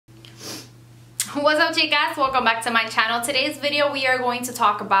What's up, chicas? Welcome back to my channel. Today's video we are going to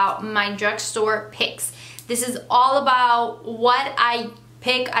talk about my drugstore picks. This is all about what I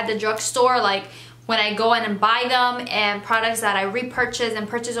pick at the drugstore, like when I go in and buy them, and products that I repurchase and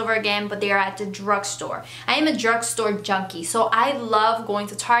purchase over again, but they are at the drugstore. I am a drugstore junkie, so I love going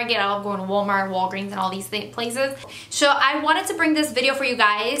to Target, I love going to Walmart, Walgreens, and all these places. So I wanted to bring this video for you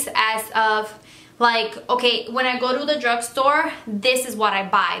guys as of like, okay, when I go to the drugstore, this is what I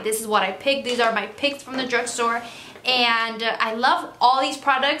buy. This is what I pick. These are my picks from the drugstore. And I love all these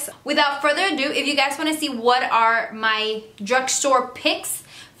products. Without further ado, if you guys want to see what are my drugstore picks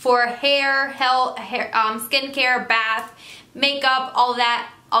for hair, health, skincare, bath, makeup, all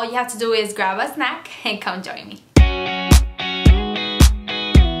that, all you have to do is grab a snack and come join me.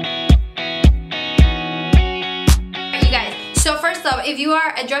 So first up, if you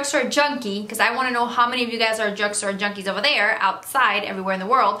are a drugstore junkie, because I want to know how many of you guys are drugstore junkies over there, outside, everywhere in the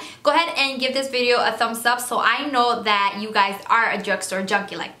world, go ahead and give this video a thumbs up so I know that you guys are a drugstore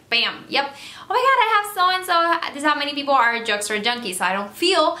junkie. Like, bam, yep. Oh my god, I have so-and-so. This is how many people are a drugstore junkie, so I don't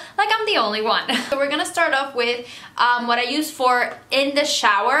feel like I'm the only one. So we're going to start off with what I use for in the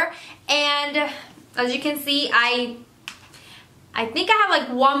shower. And as you can see, I think I have like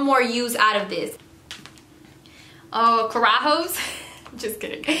one more use out of this. Carajos, just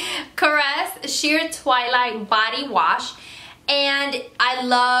kidding. Caress Sheer Twilight Body Wash, and I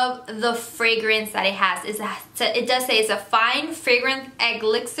love the fragrance that it has. It does say it's a fine fragrance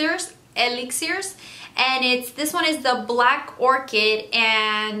elixirs, and this one is the Black Orchid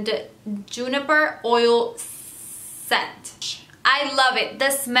and Juniper Oil scent. I love it. The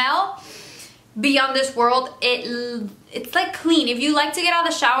smell, beyond this world. It's like clean. If you like to get out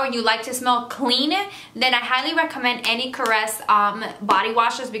of the shower and you like to smell clean, then I highly recommend any Caress body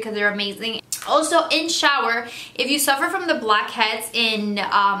washes because they're amazing. Also in shower, if you suffer from the blackheads in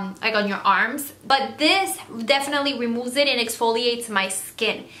like on your arms, but this definitely removes it and exfoliates my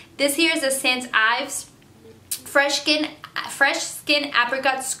skin. This here is the scent Ives Fresh Skin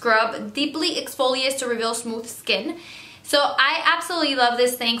Apricot Scrub, deeply exfoliates to reveal smooth skin. So I absolutely love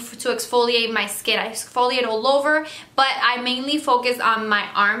this thing to exfoliate my skin. I exfoliate all over, but I mainly focus on my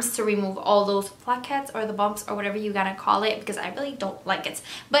arms to remove all those blackheads or the bumps or whatever you gotta call it, because I really don't like it.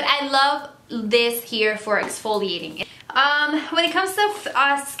 But I love this here for exfoliating. When it comes to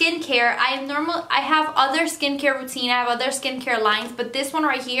skincare, I have other skincare routine, I have other skincare lines, but this one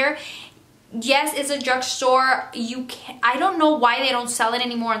right here, yes, it's a drugstore. I don't know why they don't sell it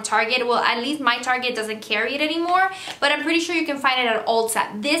anymore on Target. Well, at least my Target doesn't carry it anymore, but I'm pretty sure you can find it at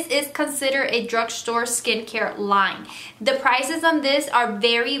Ulta. This is considered a drugstore skincare line. The prices on this are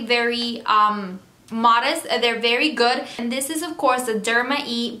very, very modest. They're very good. And this is, of course, the Derma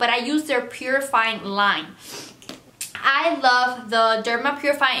E, but I use their Purifying line. I love the Derma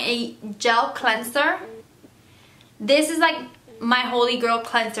Purifying Gel Cleanser. This is like my holy grail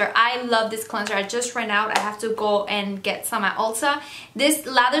cleanser. I love this cleanser. I just ran out. I have to go and get some at Ulta. This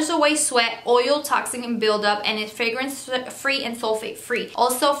lathers away sweat, oil, toxin, and buildup, and it's fragrance free and sulfate free.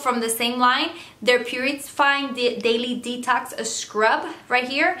 Also from the same line, their Purifying Daily Detox Scrub right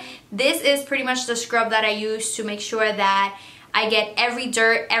here. This is pretty much the scrub that I use to make sure that I get every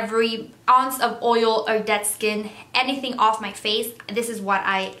dirt, every ounce of oil or dead skin, anything off my face. This is what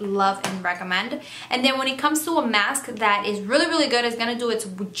I love and recommend. And then when it comes to a mask that is really, really good, it's gonna do its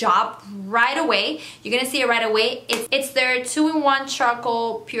job right away. You're gonna see it right away. It's their 2-in-1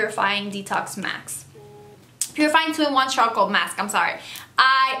 Charcoal Purifying Detox Mask. Purifying 2-in-1 Charcoal Mask, I'm sorry.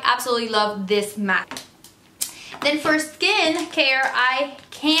 I absolutely love this mask. Then for skin care, I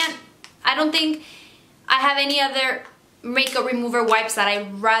don't think I have any other makeup remover wipes that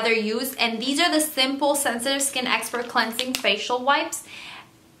I'd rather use, and these are the Simple Sensitive Skin Expert Cleansing Facial Wipes,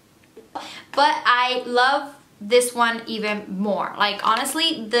 but I love this one even more. Like,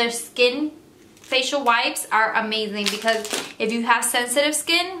 honestly, the skin facial wipes are amazing because if you have sensitive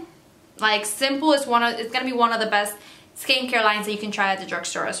skin, like, Simple is it's gonna be one of the best skincare lines that you can try at the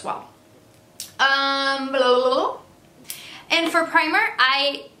drugstore as well. And for primer,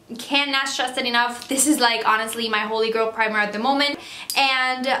 I cannot stress it enough. This is like honestly my holy grail primer at the moment,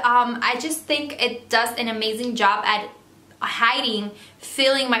 and I just think it does an amazing job at hiding,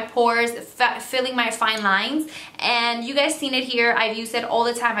 filling my pores, filling my fine lines. And you guys seen it here. I've used it all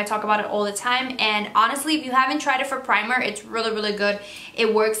the time. I talk about it all the time, and honestly, if you haven't tried it for primer, it's really, really good.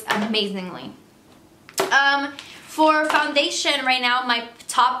 It works amazingly. For foundation right now, my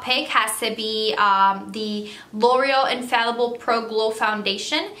top pick has to be the Loreal Infallible Pro Glow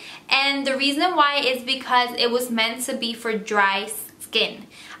Foundation. And the reason why is because it was meant to be for dry skin.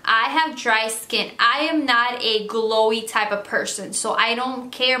 I have dry skin. I am not a glowy type of person, so I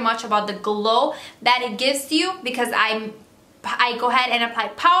don't care much about the glow that it gives you, because I go ahead and apply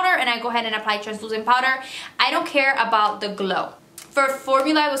powder, and I go ahead and apply translucent powder. I don't care about the glow. For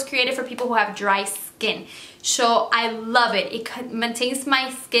formula, it was created for people who have dry skin. So I love it. It maintains my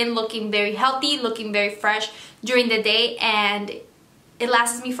skin looking very healthy, looking very fresh during the day, and it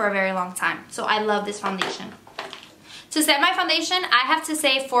lasts me for a very long time. So I love this foundation. To set my foundation, I have to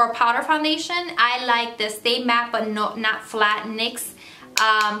say, for powder foundation, I like the Stay Matte but not Flat NYX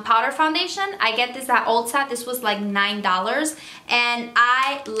powder foundation. I get this at Ulta. This was like $9 and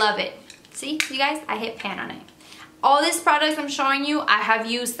I love it. See, you guys, I hit pan on it. All these products I'm showing you, I have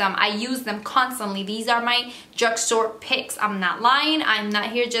used them. I use them constantly. These are my drugstore picks. I'm not lying. I'm not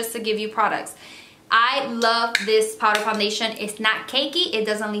here just to give you products. I love this powder foundation. It's not cakey. It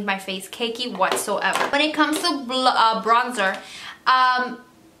doesn't leave my face cakey whatsoever. When it comes to bronzer,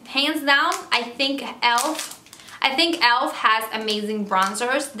 hands down, I think e.l.f. has amazing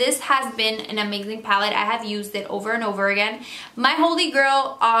bronzers. This has been an amazing palette. I have used it over and over again. My holy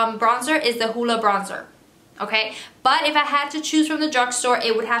grail bronzer is the Hoola bronzer. Okay, but if I had to choose from the drugstore,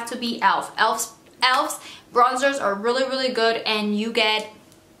 it would have to be e.l.f. e.l.f.'s bronzers are really, really good, and you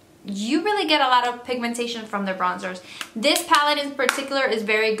really get a lot of pigmentation from their bronzers. This palette in particular is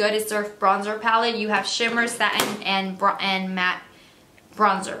very good. It's their bronzer palette. You have shimmer, satin, and matte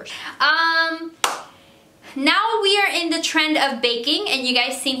bronzers. Now we are in the trend of baking, and you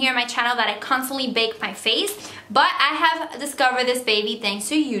guys seen here on my channel that I constantly bake my face, but I have discovered this baby thanks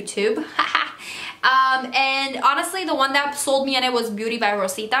to YouTube. And honestly, the one that sold me on it was Beauty by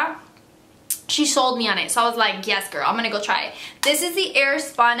Rosita. She sold me on it, so I was like, yes girl, I'm gonna go try it. This is the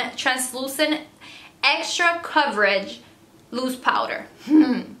Airspun Translucent Extra Coverage Loose Powder.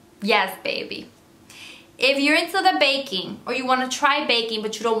 Yes baby. If you're into the baking, or you want to try baking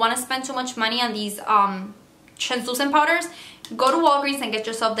but you don't want to spend too much money on these translucent powders, go to Walgreens and get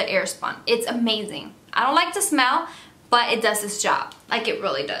yourself the Airspun. It's amazing. I don't like the smell, but it does its job. Like, it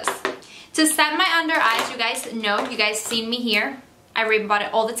really does. To set my under eyes, you guys know, you guys seen me here. I rave about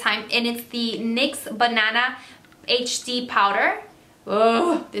it all the time, and it's the NYX Banana HD Powder.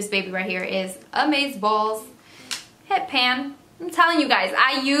 Oh, this baby right here is amazeballs. Hit pan. I'm telling you guys,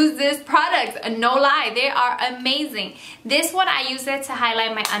 I use this product, no lie, they are amazing. This one, I use it to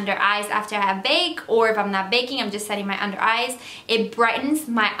highlight my under eyes after I have bake, or if I'm not baking, I'm just setting my under eyes. It brightens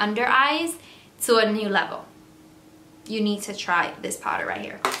my under eyes to a new level. You need to try this powder right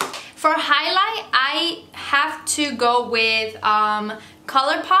here. For highlight, I have to go with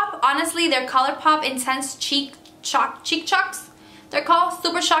Colourpop. Honestly, their Colourpop Intense Cheek Chalks. They're called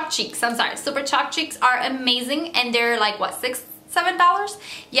Super Shock Cheeks. I'm sorry, Super Shock Cheeks are amazing, and they're like what, $6, $7?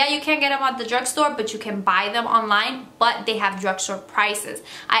 Yeah, you can't get them at the drugstore, but you can buy them online. But they have drugstore prices.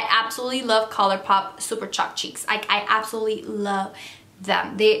 I absolutely love Colourpop Super Shock Cheeks. I absolutely love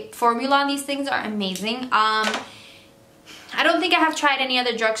them. The formula on these things are amazing. I don't think I have tried any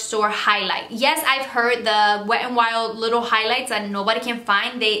other drugstore highlight. Yes, I've heard the Wet n Wild little highlights that nobody can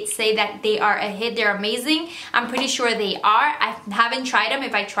find. They say that they are a hit, they're amazing. I'm pretty sure they are. I haven't tried them.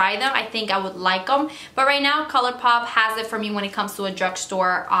 If I try them, I think I would like them. But right now, Colourpop has it for me when it comes to a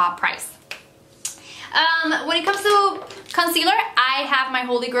drugstore price. When it comes to concealer, I have my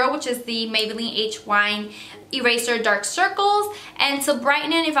holy grail, which is the Maybelline H Wine Eraser Dark Circles. And to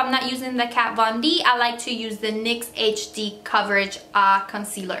brighten it, if I'm not using the Kat Von D, I like to use the NYX HD Coverage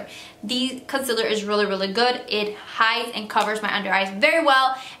Concealer. The concealer is really, really good. It hides and covers my under eyes very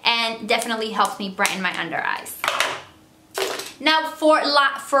well, and definitely helps me brighten my under eyes. Now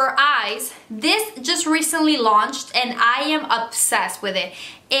for eyes, this just recently launched and I am obsessed with it.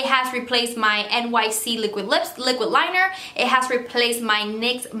 It has replaced my NYC liquid liner. It has replaced my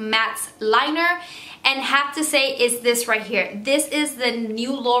NYX matte liner. And have to say is this right here. This is the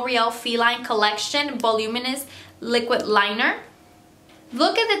new L'Oreal Feline collection Voluminous liquid liner.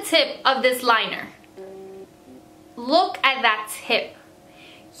 Look at the tip of this liner. Look at that tip.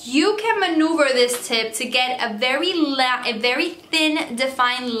 You can maneuver this tip to get a very thin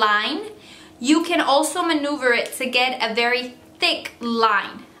defined line. You can also maneuver it to get a very thick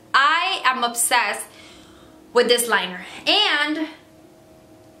line. I am obsessed with this liner, and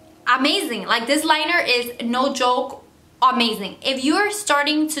amazing. Like, this liner is no joke, amazing. If you're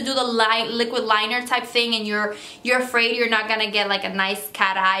starting to do the liquid liner type thing and you're afraid you're not gonna get like a nice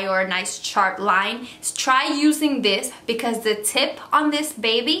cat eye or a nice sharp line, try using this, because the tip on this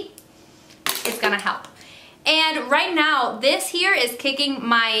baby is gonna help. And right now, this here is kicking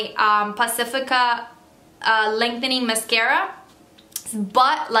my Pacifica lengthening mascara,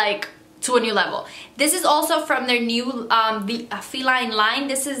 but like to a new level. This is also from their new Feline line.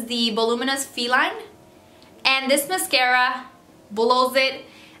 This is the Voluminous Feline, and this mascara blows it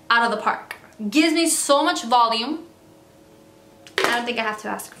out of the park. Gives me so much volume. I don't think I have to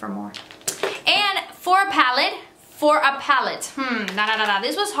ask for more. And for a palette,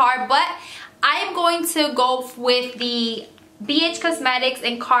 this was hard, but I'm going to go with the BH Cosmetics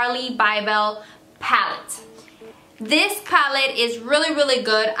and Carli Bybe palette. This palette is really, really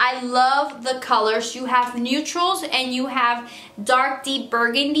good. I love the colors. You have neutrals and you have dark, deep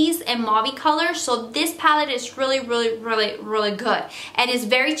burgundies and mauve colors. So this palette is really, really, really, really good. And it's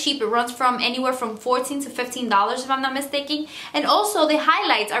very cheap. It runs from anywhere from $14 to $15 if I'm not mistaken. And also the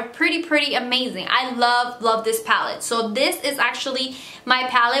highlights are pretty amazing. I love this palette. So this is actually my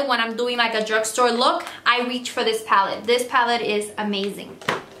palette when I'm doing like a drugstore look. I reach for this palette. This palette is amazing.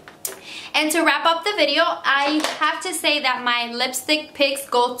 And to wrap up the video, I have to say that my lipstick picks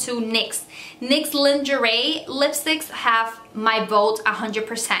go to NYX. NYX Lingerie lipsticks have my vote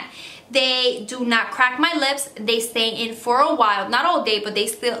 100%. They do not crack my lips. They stay in for a while. Not all day, but they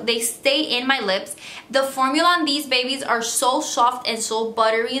stay in my lips. The formula on these babies are so soft and so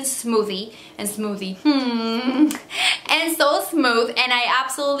buttery and smoothie. And so smooth. And I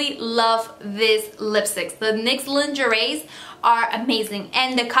absolutely love this lipsticks. The NYX Lingeries are amazing.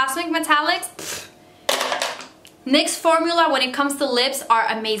 And the Cosmic Metallics, NYX formula when it comes to lips are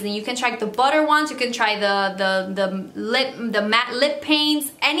amazing. You can try the butter ones, you can try the matte lip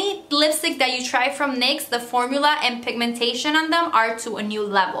paints. Any lipstick that you try from NYX, the formula and pigmentation on them are to a new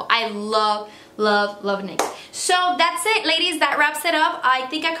level. I love NYX. So that's it, ladies. That wraps it up. I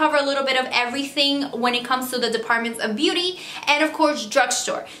think I cover a little bit of everything when it comes to the departments of beauty and of course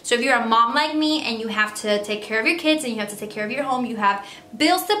drugstore. So if you're a mom like me and you have to take care of your kids and you have to take care of your home, you have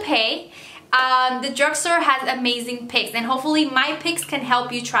bills to pay, the drugstore has amazing picks, and hopefully my picks can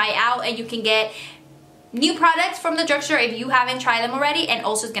help you try out and you can get new products from the drugstore if you haven't tried them already, and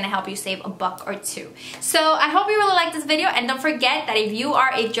also it's going to help you save $1 or $2. So I hope you really like this video, and don't forget that if you are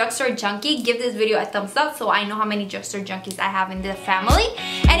a drugstore junkie, give this video a thumbs up so I know how many drugstore junkies I have in the family.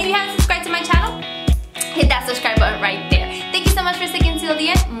 And if you haven't subscribed to my channel, hit that subscribe button right there. Thank you so much for sticking till the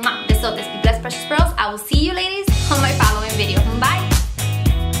end. Besotes, be blessed, precious pearls. I will see you ladies